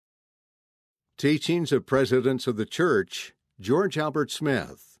Teachings of Presidents of the Church, George Albert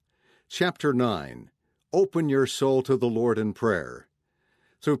Smith. Chapter 9. Open your soul to the Lord in prayer.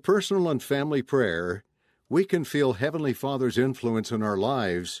 Through personal and family prayer, we can feel Heavenly Father's influence in our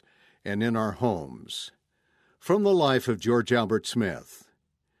lives and in our homes. From the life of George Albert Smith.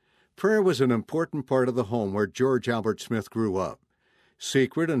 Prayer was an important part of the home where George Albert Smith grew up.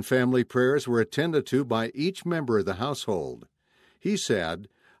 Secret and family prayers were attended to by each member of the household. He said,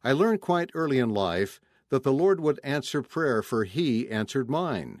 "I learned quite early in life that the Lord would answer prayer, for He answered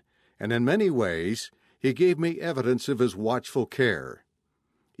mine, and in many ways He gave me evidence of His watchful care."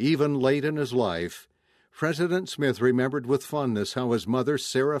 Even late in his life, President Smith remembered with fondness how his mother,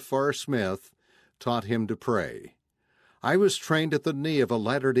 Sarah Farr Smith, taught him to pray. "I was trained at the knee of a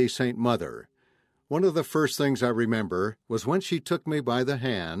Latter-day Saint mother. One of the first things I remember was when she took me by the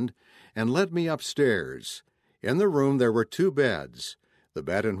hand and led me upstairs. In the room there were two beds, the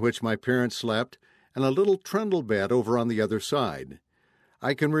bed in which my parents slept and a little trundle bed over on the other side.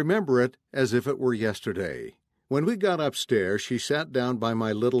 I can remember it as if it were yesterday. When we got upstairs, she sat down by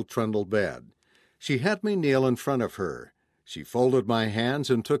my little trundle bed. She had me kneel in front of her. She folded my hands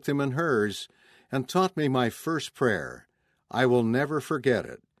and took them in hers and taught me my first prayer. I will never forget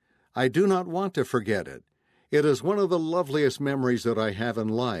it. I do not want to forget it. It is one of the loveliest memories that I have in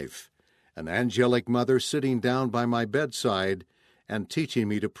life. An angelic mother sitting down by my bedside and teaching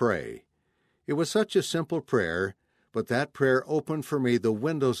me to pray. It was such a simple prayer, but that prayer opened for me the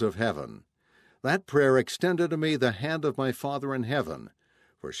windows of heaven. That prayer extended to me the hand of my Father in heaven,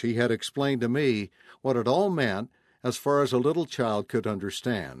 for she had explained to me what it all meant as far as a little child could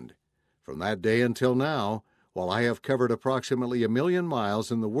understand. From that day until now, while I have covered approximately 1,000,000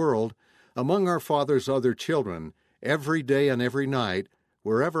 miles in the world, among our Father's other children, every day and every night,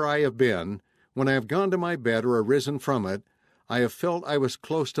 wherever I have been, when I have gone to my bed or arisen from it, I have felt I was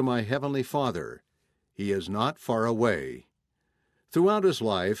close to my Heavenly Father. He is not far away." Throughout his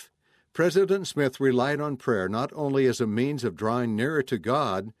life, President Smith relied on prayer not only as a means of drawing nearer to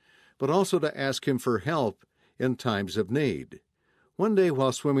God, but also to ask Him for help in times of need. One day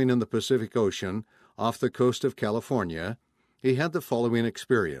while swimming in the Pacific Ocean off the coast of California, he had the following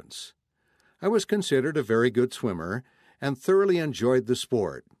experience. "I was considered a very good swimmer and thoroughly enjoyed the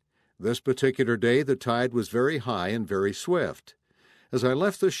sport. This particular day the tide was very high and very swift. As I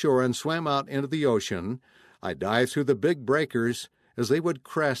left the shore and swam out into the ocean, I dived through the big breakers as they would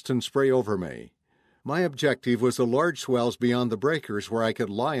crest and spray over me. My objective was the large swells beyond the breakers where I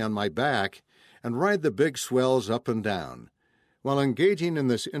could lie on my back and ride the big swells up and down. While engaging in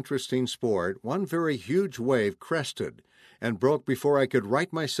this interesting sport, one very huge wave crested and broke before I could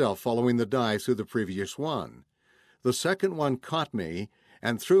right myself following the dive through the previous one. The second one caught me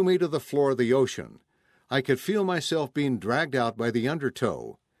and threw me to the floor of the ocean. I could feel myself being dragged out by the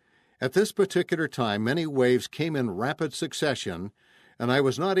undertow. At this particular time, many waves came in rapid succession, and I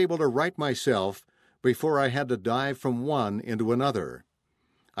was not able to right myself before I had to dive from one into another.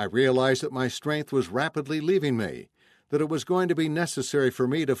 I realized that my strength was rapidly leaving me, that it was going to be necessary for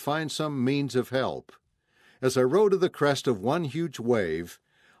me to find some means of help. As I rode to the crest of one huge wave,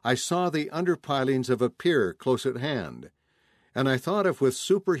 I saw the underpilings of a pier close at hand, and I thought if with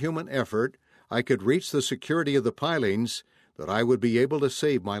superhuman effort I could reach the security of the pilings, that I would be able to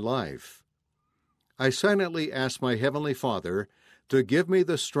save my life. I silently asked my Heavenly Father to give me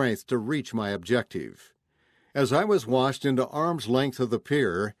the strength to reach my objective. As I was washed into arm's length of the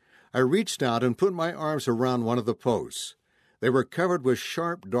pier, I reached out and put my arms around one of the posts. They were covered with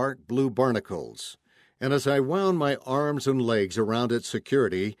sharp, dark blue barnacles, and as I wound my arms and legs around its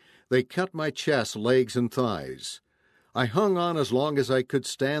security, they cut my chest, legs, and thighs. I hung on as long as I could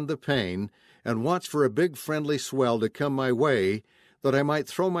stand the pain and watched for a big friendly swell to come my way that I might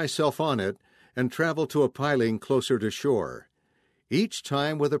throw myself on it and travel to a piling closer to shore. Each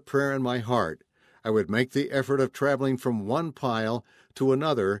time with a prayer in my heart, I would make the effort of traveling from one pile to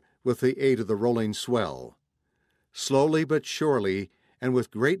another with the aid of the rolling swell. Slowly but surely, and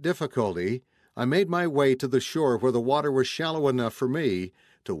with great difficulty, I made my way to the shore where the water was shallow enough for me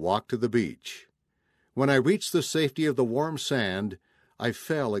to walk to the beach. When I reached the safety of the warm sand, I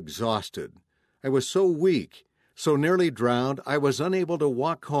fell exhausted. I was so weak, so nearly drowned, I was unable to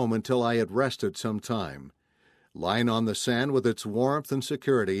walk home until I had rested some time. Lying on the sand with its warmth and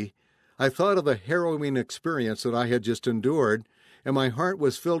security, I thought of the harrowing experience that I had just endured, and my heart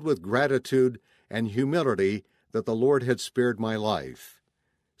was filled with gratitude and humility that the Lord had spared my life.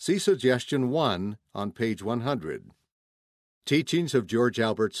 See Suggestion 1 on page 100. Teachings of George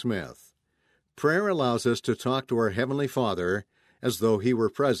Albert Smith. Prayer allows us to talk to our Heavenly Father as though He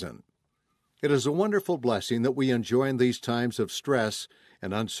were present. It is a wonderful blessing that we enjoy in these times of stress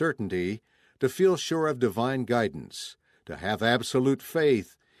and uncertainty to feel sure of divine guidance, to have absolute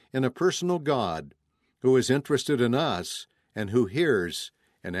faith in a personal God who is interested in us and who hears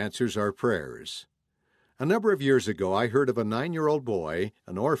and answers our prayers. A number of years ago, I heard of a 9-year-old boy,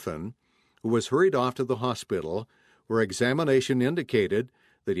 an orphan, who was hurried off to the hospital where examination indicated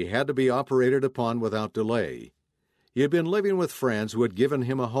that he had to be operated upon without delay. He had been living with friends who had given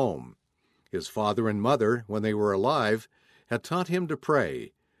him a home. His father and mother, when they were alive, had taught him to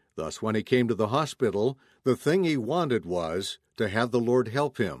pray. Thus, when he came to the hospital, the thing he wanted was to have the Lord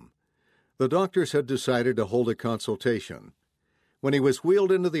help him. The doctors had decided to hold a consultation. When he was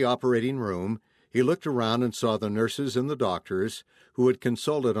wheeled into the operating room, he looked around and saw the nurses and the doctors who had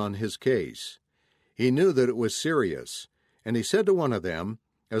consulted on his case. He knew that it was serious, and he said to one of them,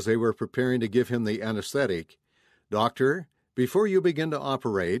 as they were preparing to give him the anesthetic, "Doctor, before you begin to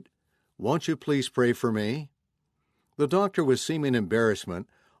operate, won't you please pray for me?" The doctor, with seeming embarrassment,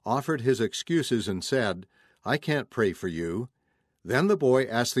 offered his excuses and said, "I can't pray for you." Then the boy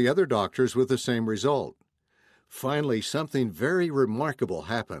asked the other doctors with the same result. Finally, something very remarkable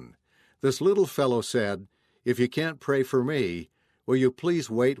happened. This little fellow said, "If you can't pray for me, will you please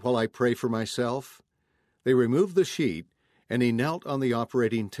wait while I pray for myself?" They removed the sheet, and he knelt on the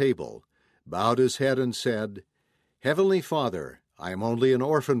operating table, bowed his head, and said, "Heavenly Father, I am only an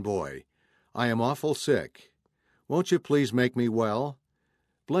orphan boy. I am awful sick. Won't you please make me well?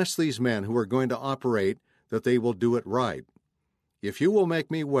 Bless these men who are going to operate, that they will do it right. If you will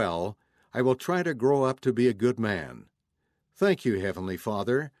make me well, I will try to grow up to be a good man. Thank you, Heavenly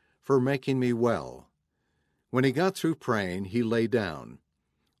Father, for making me well." When he got through praying, he lay down.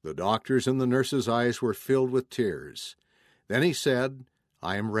 The doctors' and the nurses' eyes were filled with tears. Then he said,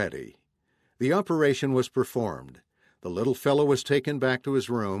 "I am ready." The operation was performed. The little fellow was taken back to his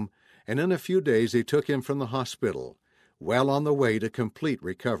room, and in a few days they took him from the hospital, well on the way to complete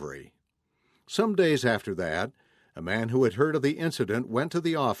recovery. Some days after that, a man who had heard of the incident went to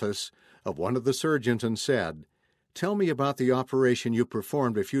the office of one of the surgeons and said, "Tell me about the operation you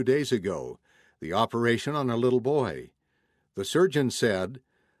performed a few days ago, the operation on a little boy." The surgeon said,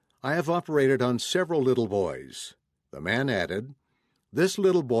 "I have operated on several little boys." The man added, "This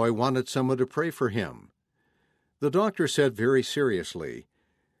little boy wanted someone to pray for him." The doctor said very seriously,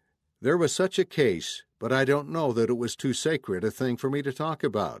 "There was such a case, but I don't know that it was too sacred a thing for me to talk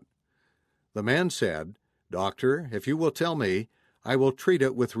about." The man said, "Doctor, if you will tell me, I will treat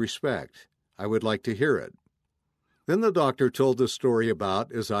it with respect. I would like to hear it." Then the doctor told the story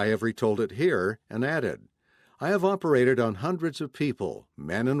about as I have retold it here, and added, "I have operated on hundreds of people,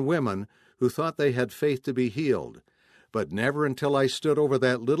 men and women, who thought they had faith to be healed, but never until I stood over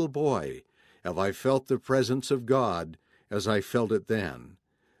that little boy have I felt the presence of God as I felt it then.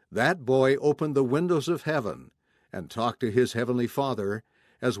 That boy opened the windows of heaven and talked to his Heavenly Father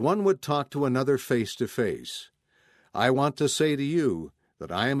as one would talk to another face to face. I want to say to you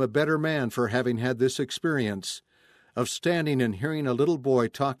that I am a better man for having had this experience of standing and hearing a little boy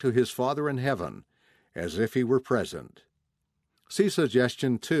talk to his Father in heaven as if he were present." See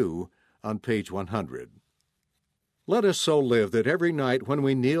Suggestion 2 on page 100. Let us so live that every night when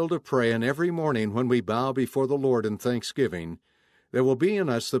we kneel to pray and every morning when we bow before the Lord in thanksgiving, there will be in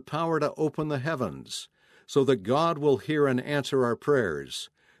us the power to open the heavens, so that God will hear and answer our prayers,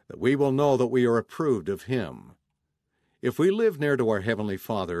 that we will know that we are approved of Him. If we live near to our Heavenly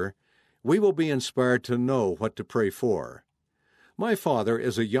Father, we will be inspired to know what to pray for. My father,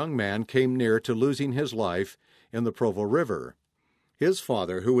 as a young man, came near to losing his life in the Provo River. His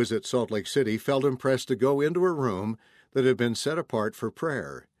father, who was at Salt Lake City, felt impressed to go into a room that had been set apart for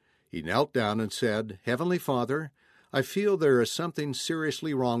prayer. He knelt down and said, "Heavenly Father, I feel there is something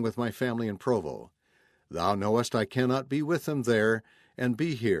seriously wrong with my family in Provo. Thou knowest I cannot be with them there and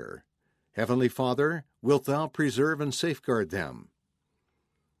be here. Heavenly Father, wilt Thou preserve and safeguard them?"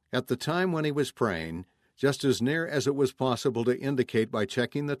 At the time when he was praying, just as near as it was possible to indicate by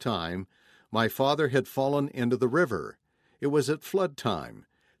checking the time, my father had fallen into the river. It was at flood time.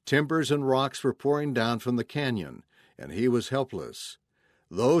 Timbers and rocks were pouring down from the canyon, and he was helpless.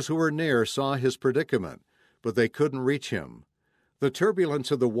 Those who were near saw his predicament, but they couldn't reach him. The turbulence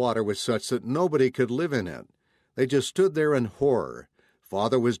of the water was such that nobody could live in it. They just stood there in horror.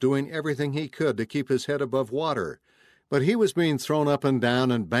 Father was doing everything he could to keep his head above water, but he was being thrown up and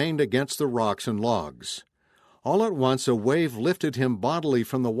down and banged against the rocks and logs. All at once a wave lifted him bodily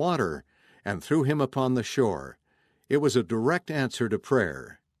from the water and threw him upon the shore. It was a direct answer to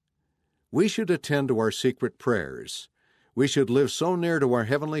prayer. We should attend to our secret prayers. We should live so near to our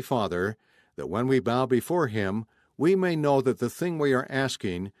Heavenly Father that when we bow before Him, we may know that the thing we are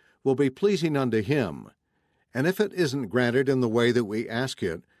asking will be pleasing unto Him. And if it isn't granted in the way that we ask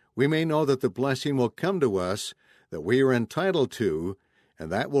it, we may know that the blessing will come to us that we are entitled to,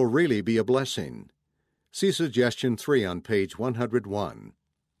 and that will really be a blessing. See Suggestion 3 on page 101.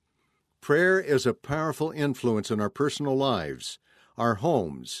 Prayer is a powerful influence in our personal lives, our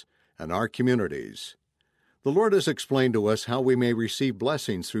homes, and our communities. The Lord has explained to us how we may receive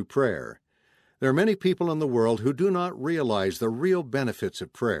blessings through prayer. There are many people in the world who do not realize the real benefits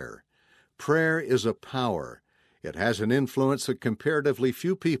of prayer. Prayer is a power. It has an influence that comparatively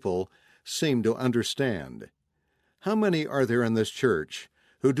few people seem to understand. How many are there in this church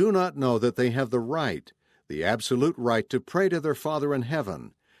who do not know that they have the right, the absolute right, to pray to their Father in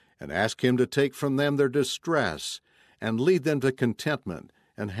heaven and ask Him to take from them their distress and lead them to contentment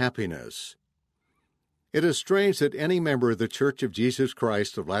and happiness? It is strange that any member of the Church of Jesus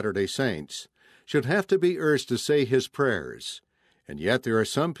Christ of Latter-day Saints should have to be urged to say his prayers, and yet there are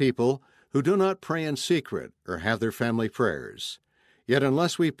some people who do not pray in secret or have their family prayers. Yet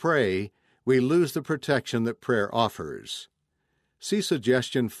unless we pray, we lose the protection that prayer offers. See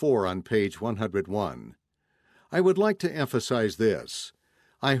Suggestion 4 on page 101. I would like to emphasize this.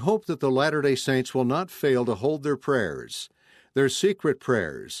 I hope that the Latter-day Saints will not fail to hold their prayers, their secret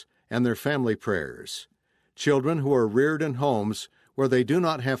prayers, and their family prayers. Children who are reared in homes where they do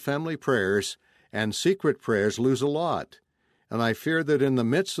not have family prayers and secret prayers lose a lot. And I fear that in the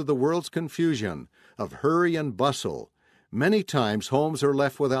midst of the world's confusion, of hurry and bustle, many times homes are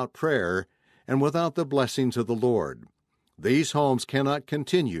left without prayer and without the blessings of the Lord. These homes cannot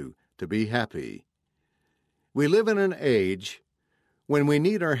continue to be happy. We live in an age when we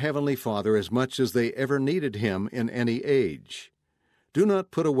need our Heavenly Father as much as they ever needed Him in any age. Do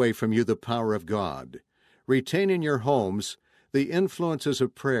not put away from you the power of God. Retain in your homes the influences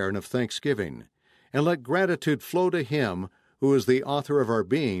of prayer and of thanksgiving, and let gratitude flow to Him who is the author of our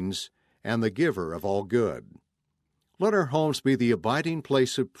beings and the giver of all good. Let our homes be the abiding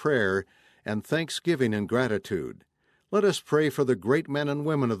place of prayer and thanksgiving and gratitude. Let us pray for the great men and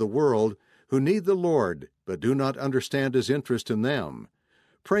women of the world who need the Lord but do not understand His interest in them.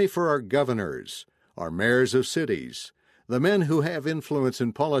 Pray for our governors, our mayors of cities, the men who have influence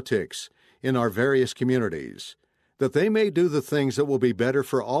in politics in our various communities, that they may do the things that will be better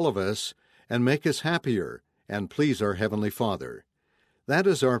for all of us and make us happier and please our Heavenly Father. That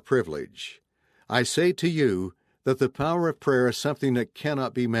is our privilege. I say to you that the power of prayer is something that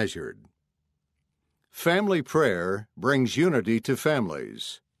cannot be measured. Family prayer brings unity to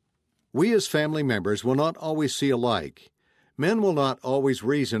families. We as family members will not always see alike. Men will not always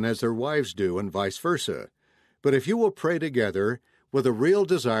reason as their wives do and vice versa. But if you will pray together with a real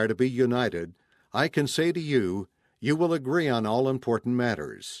desire to be united, I can say to you, you will agree on all important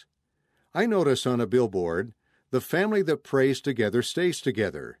matters. I notice on a billboard, the family that prays together stays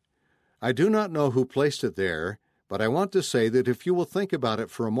together. I do not know who placed it there, but I want to say that if you will think about it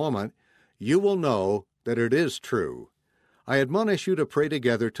for a moment, you will know that it is true. I admonish you to pray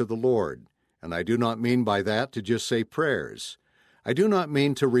together to the Lord, and I do not mean by that to just say prayers. I do not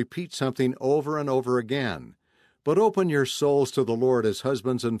mean to repeat something over and over again, but open your souls to the Lord as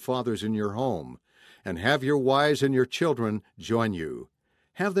husbands and fathers in your home, and have your wives and your children join you.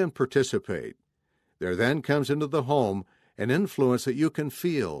 Have them participate. There then comes into the home an influence that you can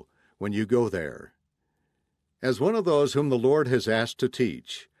feel when you go there. As one of those whom the Lord has asked to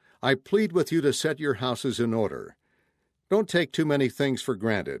teach, I plead with you to set your houses in order. Don't take too many things for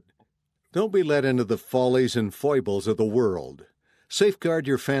granted. Don't be led into the follies and foibles of the world. Safeguard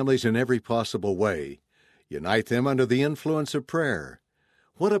your families in every possible way. Unite them under the influence of prayer.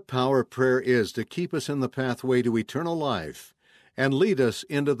 What a power prayer is to keep us in the pathway to eternal life and lead us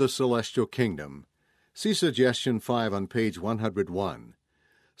into the celestial kingdom. See Suggestion 5 on page 101.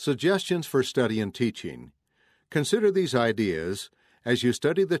 Suggestions for study and teaching. Consider these ideas as you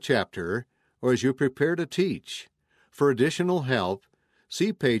study the chapter or as you prepare to teach. For additional help,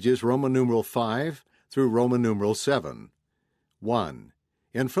 see pages Roman numeral 5 through Roman numeral 7. 1.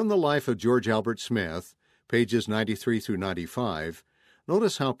 In From the Life of George Albert Smith, pages 93 through 95,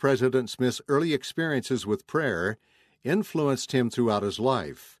 notice how President Smith's early experiences with prayer influenced him throughout his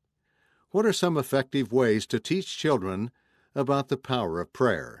life. What are some effective ways to teach children about the power of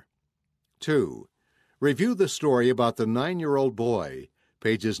prayer? 2. Review the story about the 9-year-old boy,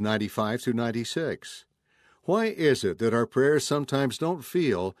 pages 95 through 96. Why is it that our prayers sometimes don't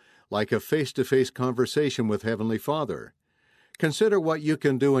feel like a face-to-face conversation with Heavenly Father? Consider what you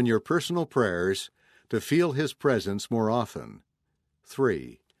can do in your personal prayers to feel His presence more often.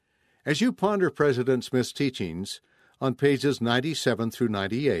 3. As you ponder President Smith's teachings on pages 97 through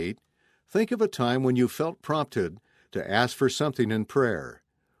 98, think of a time when you felt prompted to ask for something in prayer.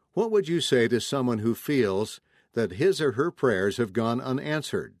 What would you say to someone who feels that his or her prayers have gone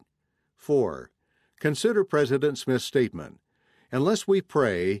unanswered. 4. Consider President Smith's statement, "Unless we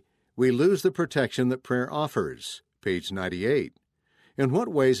pray, we lose the protection that prayer offers," page 98. In what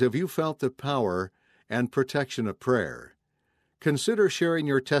ways have you felt the power and protection of prayer? Consider sharing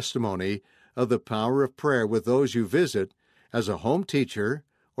your testimony of the power of prayer with those you visit as a home teacher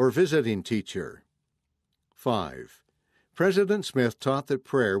or visiting teacher. 5. President Smith taught that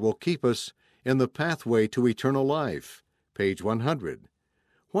prayer will keep us in the pathway to eternal life, page 100.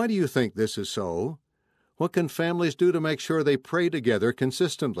 Why do you think this is so? What can families do to make sure they pray together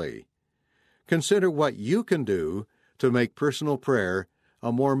consistently? Consider what you can do to make personal prayer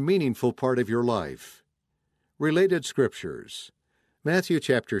a more meaningful part of your life. Related scriptures: Matthew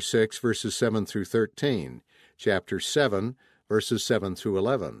chapter 6, verses 7 through 13, chapter 7, verses 7 through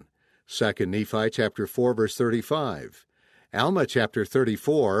 11, 2 Nephi chapter 4, verse 35, Alma chapter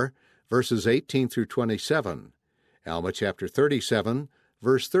 34, verses 18 through 27, Alma chapter 37,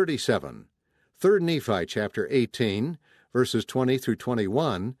 verse 37, 3 Nephi chapter 18, verses 20 through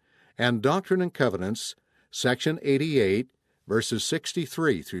 21, and Doctrine and Covenants, section 88, verses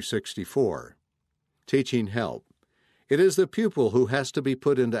 63 through 64. Teaching help. It is the pupil who has to be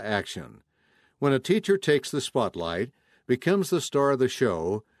put into action. When a teacher takes the spotlight, becomes the star of the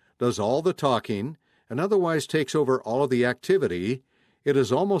show, does all the talking, and otherwise takes over all of the activity, it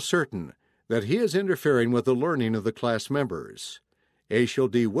is almost certain that he is interfering with the learning of the class members. Aschel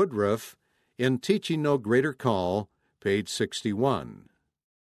D. Woodruff, in Teaching No Greater Call, page 61.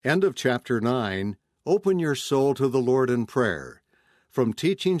 End of chapter 9. Open your soul to the Lord in prayer. From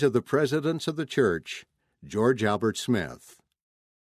Teachings of the Presidents of the Church, George Albert Smith.